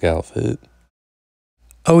Cool Chuck outfit.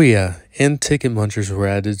 Oh yeah, and ticket munchers were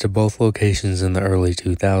added to both locations in the early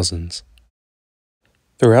 2000s.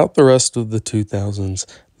 Throughout the rest of the 2000s,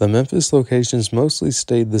 the Memphis locations mostly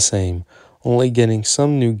stayed the same, only getting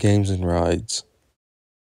some new games and rides.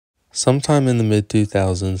 Sometime in the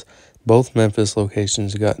mid-2000s, both Memphis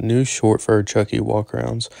locations got new short-fur Chucky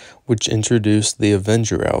walkarounds, which introduced the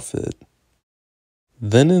Avenger outfit.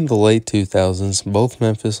 Then in the late 2000s, both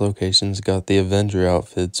Memphis locations got the Avenger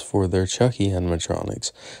outfits for their Chucky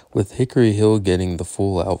animatronics, with Hickory Hill getting the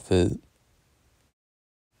full outfit,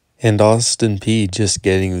 and Austin Peay just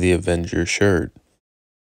getting the Avenger shirt.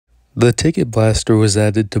 The Ticket Blaster was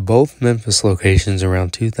added to both Memphis locations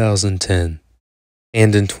around 2010.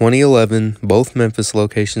 And in 2011, both Memphis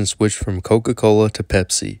locations switched from Coca-Cola to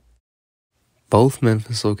Pepsi. Both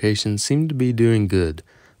Memphis locations seemed to be doing good,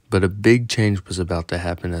 but a big change was about to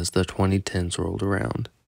happen as the 2010s rolled around.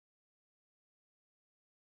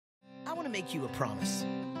 I want to make you a promise.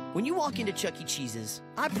 When you walk into Chuck E. Cheese's,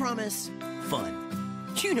 I promise fun.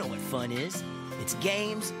 You know what fun is. It's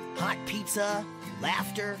games, hot pizza,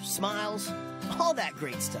 laughter, smiles, all that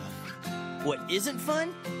great stuff. What isn't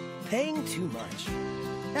fun? Paying too much.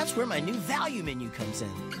 That's where my new value menu comes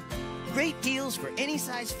in. Great deals for any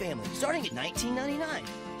size family, starting at $19.99.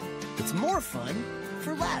 It's more fun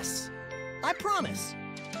for less. I promise.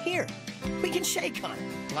 Here, we can shake on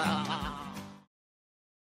it.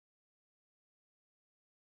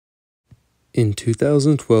 In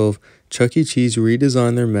 2012, Chuck E. Cheese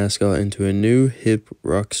redesigned their mascot into a new, hip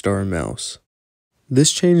rockstar mouse.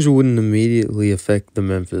 This change wouldn't immediately affect the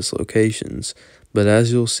Memphis locations, but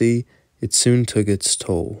as you'll see, it soon took its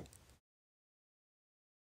toll.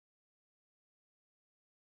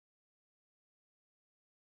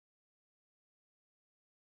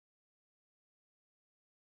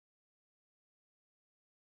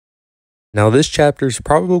 Now this chapter is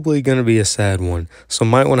probably going to be a sad one, so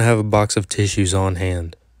might want to have a box of tissues on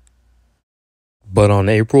hand. But on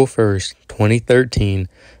April 1st, 2013,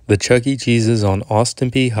 the Chuck E. Cheese's on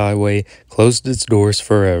Austin Peay Highway closed its doors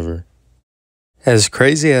forever. As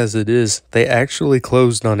crazy as it is, they actually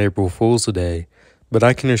closed on April Fool's Day, but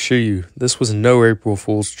I can assure you, this was no April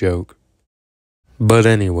Fool's joke. But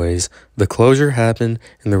anyways, the closure happened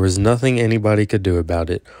and there was nothing anybody could do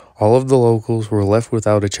about it. All of the locals were left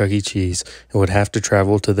without a Chuck E. Cheese and would have to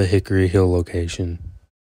travel to the Hickory Hill location.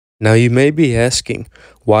 Now you may be asking,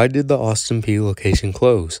 why did the Austin Peay location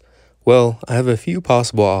close? Well, I have a few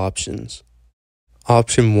possible options.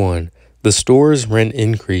 Option 1. The store's rent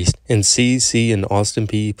increased and CEC and Austin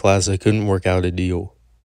Peay Plaza couldn't work out a deal.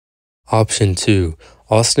 Option 2.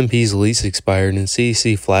 Austin Peay's lease expired and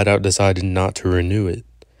CEC flat out decided not to renew it.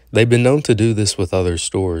 They've been known to do this with other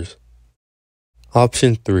stores.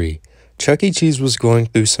 Option 3. Chuck E. Cheese was going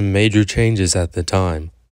through some major changes at the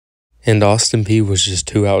time, and Austin Peay was just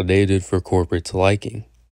too outdated for corporate's liking.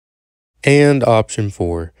 And option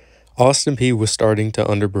 4. Austin Peay was starting to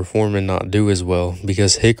underperform and not do as well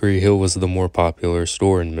because Hickory Hill was the more popular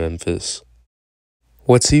store in Memphis.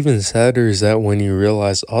 What's even sadder is that when you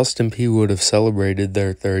realize Austin P would have celebrated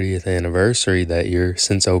their 30th anniversary that year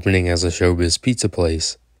since opening as a Showbiz pizza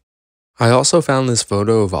place. I also found this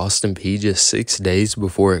photo of Austin P just 6 days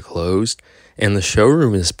before it closed, and the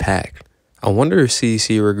showroom is packed. I wonder if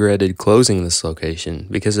CC regretted closing this location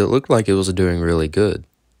because it looked like it was doing really good.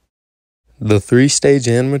 The 3-stage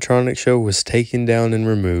animatronic show was taken down and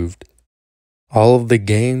removed. All of the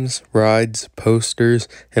games, rides, posters,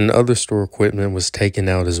 and other store equipment was taken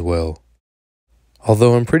out as well.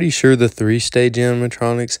 Although I'm pretty sure the 3-stage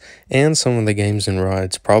animatronics and some of the games and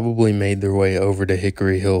rides probably made their way over to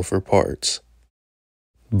Hickory Hill for parts.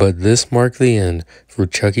 But this marked the end for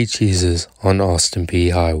Chuck E. Cheese's on Austin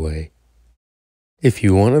P Highway. If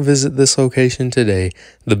you want to visit this location today,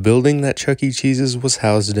 the building that Chuck E. Cheese's was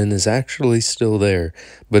housed in is actually still there,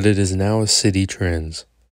 but it is now a City Trends.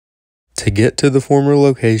 To get to the former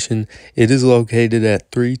location, it is located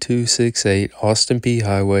at 3268 Austin P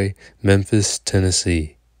Highway, Memphis,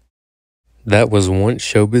 Tennessee. That was once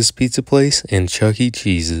Showbiz Pizza Place and Chuck E.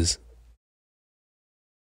 Cheese's.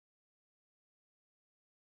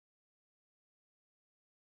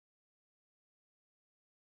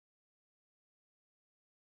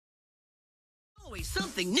 Always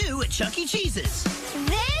something new at Chuck E. Cheese's.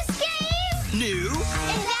 This game? New.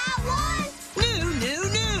 And that one? New.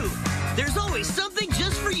 There's always something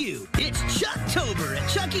just for you. It's Chucktober at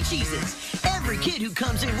Chuck E. Cheese's. Every kid who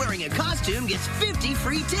comes in wearing a costume gets 50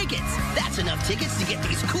 free tickets. That's enough tickets to get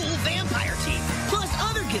these cool vampire teeth, plus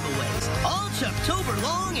other giveaways. All Chucktober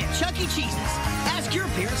long at Chuck E. Cheese's. Ask your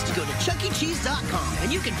parents to go to chuckecheese.com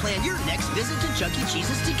and you can plan your next visit to Chuck E.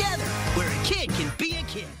 Cheese's together, where a kid can be a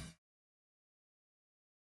kid.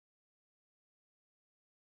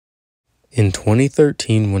 In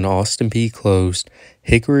 2013, when Austin P closed,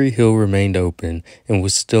 Hickory Hill remained open and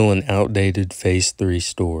was still an outdated Phase 3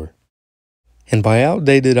 store. And by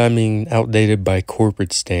outdated, I mean outdated by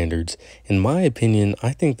corporate standards. In my opinion,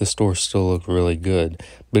 I think the store still looked really good,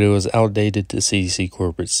 but it was outdated to CC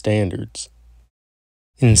corporate standards.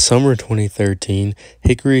 In summer 2013,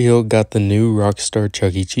 Hickory Hill got the new Rockstar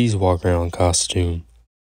Chuck E. Cheese walk-around costume.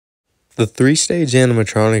 The 3-stage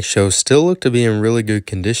animatronic show still looked to be in really good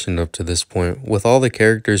condition up to this point, with all the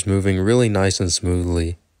characters moving really nice and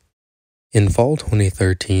smoothly. In fall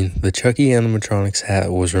 2013, the Chuck E. animatronics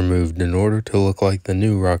hat was removed in order to look like the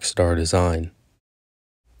new Rockstar design.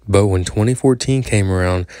 But when 2014 came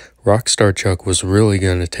around, Rockstar Chuck was really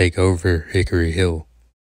going to take over Hickory Hill.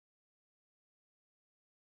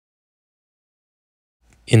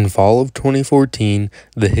 In fall of 2014,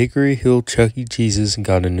 the Hickory Hill Chuck E. Cheese's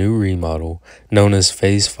got a new remodel, known as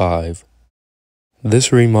Phase 5.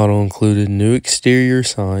 This remodel included new exterior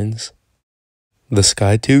signs, the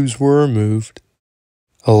sky tubes were removed,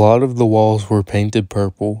 a lot of the walls were painted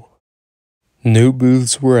purple, new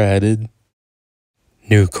booths were added,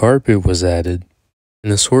 new carpet was added,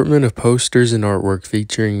 an assortment of posters and artwork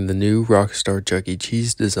featuring the new Rockstar Chuck E.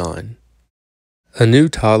 Cheese design. A new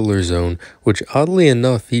toddler zone, which oddly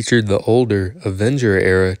enough featured the older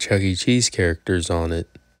Avenger-era Chuck E. Cheese characters on it.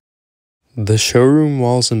 The showroom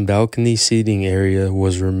walls and balcony seating area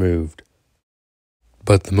was removed.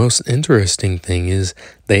 But the most interesting thing is,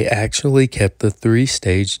 they actually kept the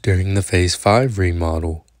 3-stage during the Phase 5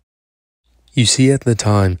 remodel. You see, at the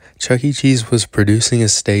time, Chuck E. Cheese was producing a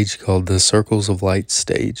stage called the Circles of Light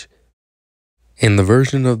stage. And the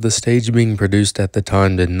version of the stage being produced at the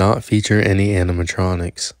time did not feature any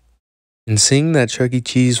animatronics. And seeing that Chuck E.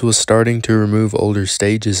 Cheese was starting to remove older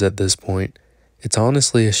stages at this point, it's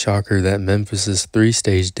honestly a shocker that Memphis's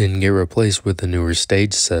 3-stage didn't get replaced with a newer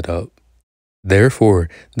stage setup. Therefore,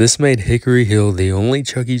 this made Hickory Hill the only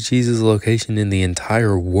Chuck E. Cheese's location in the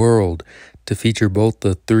entire world to feature both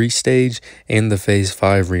the 3-stage and the Phase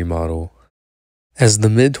 5 remodel. As the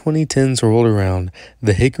mid-2010s rolled around,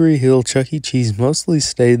 the Hickory Hill Chuck E. Cheese mostly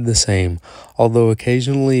stayed the same, although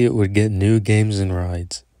occasionally it would get new games and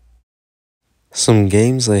rides. Some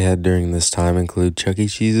games they had during this time include Chuck E.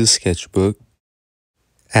 Cheese's Sketchbook,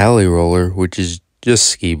 Alley Roller, which is just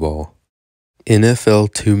skee-ball, NFL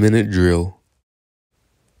 2-Minute Drill,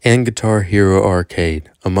 and Guitar Hero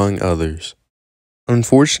Arcade, among others.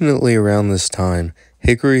 Unfortunately, around this time,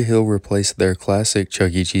 Hickory Hill replaced their classic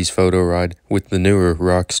Chuck E. Cheese photo ride with the newer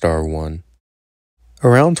Rockstar one.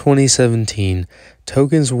 Around 2017,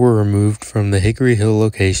 tokens were removed from the Hickory Hill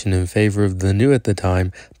location in favor of the new at the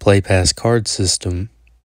time Play Pass card system.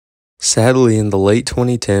 Sadly, in the late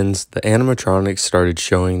 2010s, the animatronics started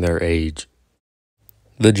showing their age.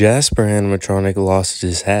 The Jasper animatronic lost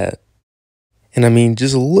his hat. And I mean,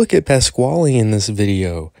 just look at Pasquale in this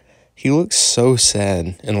video. He looks so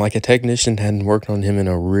sad, and like a technician hadn't worked on him in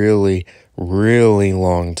a really really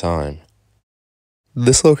long time.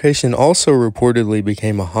 This location also reportedly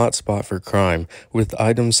became a hotspot for crime, with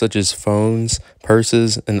items such as phones,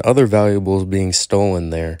 purses, and other valuables being stolen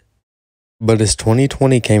there. But as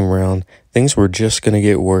 2020 came around, things were just going to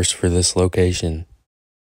get worse for this location.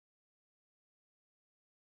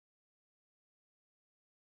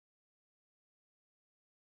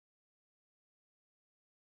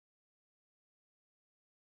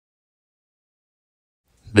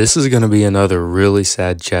 This is going to be another really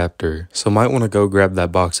sad chapter, so might want to go grab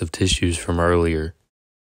that box of tissues from earlier.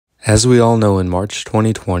 As we all know, in March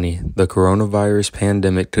 2020, the coronavirus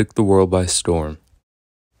pandemic took the world by storm,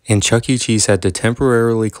 and Chuck E. Cheese had to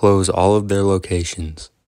temporarily close all of their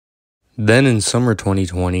locations. Then in summer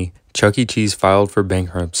 2020, Chuck E. Cheese filed for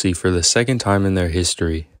bankruptcy for the second time in their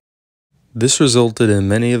history. This resulted in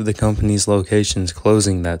many of the company's locations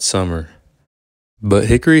closing that summer. But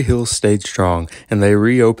Hickory Hills stayed strong, and they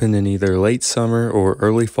reopened in either late summer or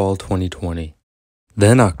early fall 2020.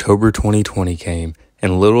 Then October 2020 came,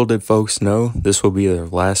 and little did folks know this will be their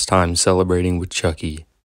last time celebrating with Chuck E.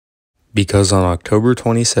 Because on October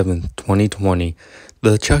 27, 2020,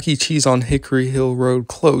 the Chuck E. Cheese on Hickory Hill Road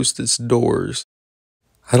closed its doors.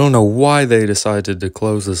 I don't know why they decided to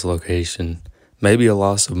close this location. Maybe a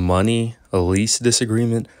loss of money, a lease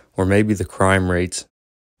disagreement, or maybe the crime rates,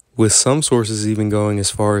 with some sources even going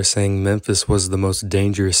as far as saying Memphis was the most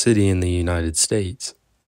dangerous city in the United States.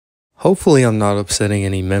 Hopefully I'm not upsetting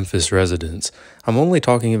any Memphis residents. I'm only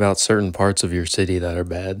talking about certain parts of your city that are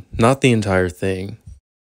bad, not the entire thing.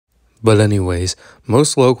 But anyways,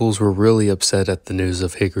 most locals were really upset at the news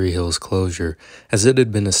of Hickory Hill's closure, as it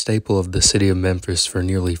had been a staple of the city of Memphis for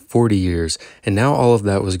nearly 40 years, and now all of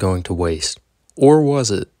that was going to waste. Or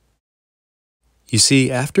was it? You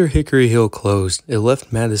see, after Hickory Hill closed, it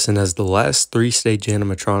left Madison as the last three-stage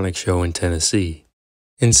animatronic show in Tennessee.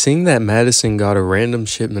 And seeing that Madison got a random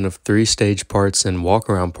shipment of three-stage parts and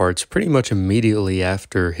walk-around parts pretty much immediately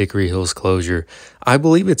after Hickory Hill's closure, I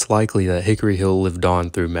believe it's likely that Hickory Hill lived on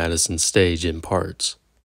through Madison's stage in parts.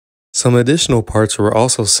 Some additional parts were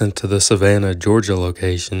also sent to the Savannah, Georgia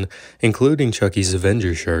location, including Chucky's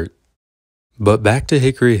Avenger shirt. But back to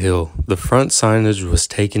Hickory Hill, the front signage was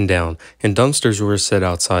taken down and dumpsters were set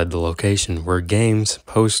outside the location where games,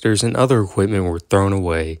 posters, and other equipment were thrown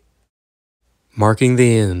away, marking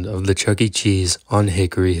the end of the Chuck E. Cheese on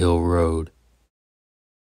Hickory Hill Road.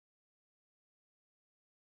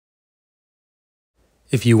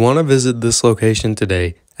 If you want to visit this location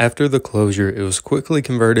today, after the closure it was quickly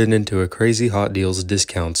converted into a Crazy Hot Deals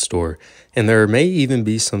discount store, and there may even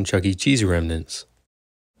be some Chuck E. Cheese remnants.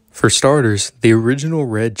 For starters, the original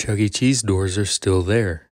red Chuck E. Cheese doors are still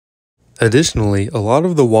there. Additionally, a lot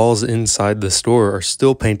of the walls inside the store are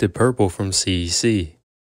still painted purple from CEC.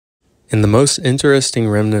 And the most interesting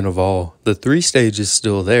remnant of all, the three-stage is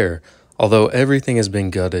still there, although everything has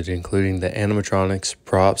been gutted, including the animatronics,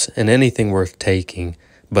 props, and anything worth taking,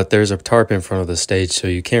 but there's a tarp in front of the stage so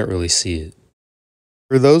you can't really see it.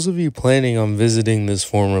 For those of you planning on visiting this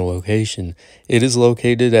former location, it is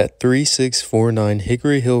located at 3649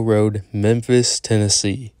 Hickory Hill Road, Memphis,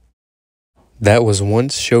 Tennessee. That was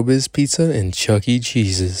once Showbiz Pizza and Chuck E.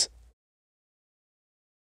 Cheese's.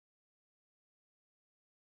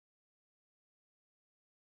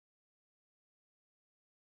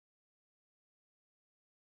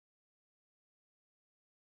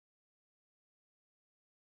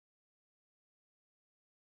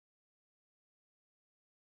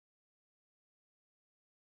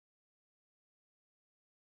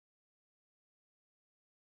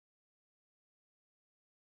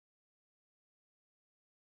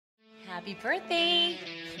 Happy birthday!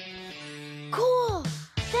 Cool!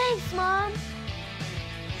 Thanks, Mom!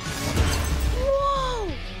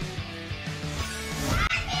 Whoa!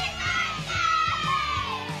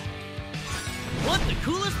 Want the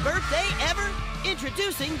coolest birthday ever?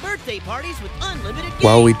 Introducing birthday parties with unlimited games.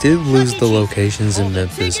 While we did lose Chuck E. the Cheese. locations All in the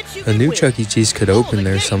Memphis, tickets you a can new win. Chuck E. Cheese could All open the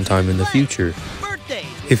there games sometime you in the play. future. Birthdays,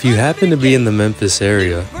 If you happen to be in the Memphis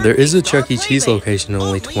area, there is a Chuck E. Birthday Cheese star location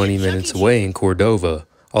only playband. 20 Only at minutes Chuck E. away in Cordova,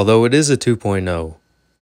 although it is a 2.0.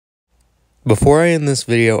 Before I end this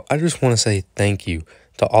video, I just want to say thank you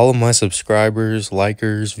to all of my subscribers,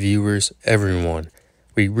 likers, viewers, everyone.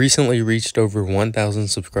 We recently reached over 1,000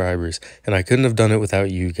 subscribers, and I couldn't have done it without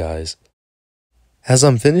you guys. As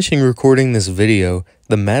I'm finishing recording this video,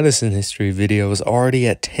 the Madison history video is already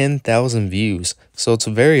at 10,000 views, so it's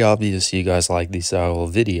very obvious you guys like these style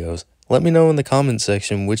of videos. Let me know in the comment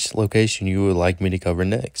section which location you would like me to cover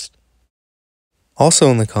next.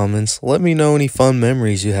 Also in the comments, let me know any fun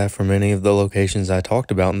memories you have from any of the locations I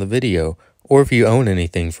talked about in the video, or if you own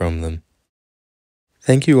anything from them.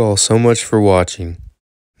 Thank you all so much for watching.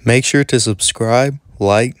 Make sure to subscribe,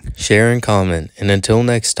 like, share, and comment. And until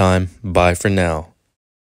next time, bye for now.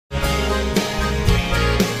 Here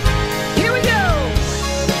we go!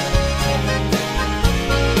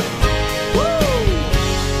 Woo!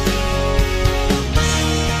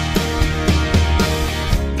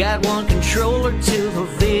 Got one controller to the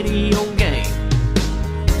video game.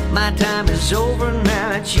 My time is over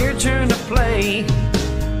now, it's your turn to play.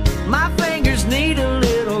 My fingers need a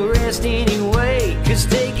little rest anyway, 'cause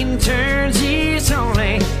taking turns is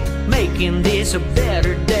only making this a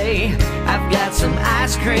better day. I've got some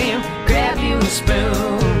ice cream, grab you a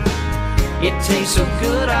spoon. It tastes so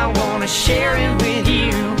good I wanna share it with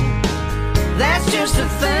you. That's just a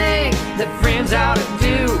thing that friends ought to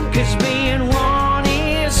do, 'cause being one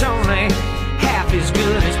is only half as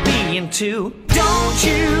good as being two. Don't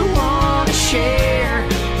you wanna share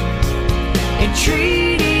and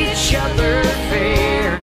treat each other fair?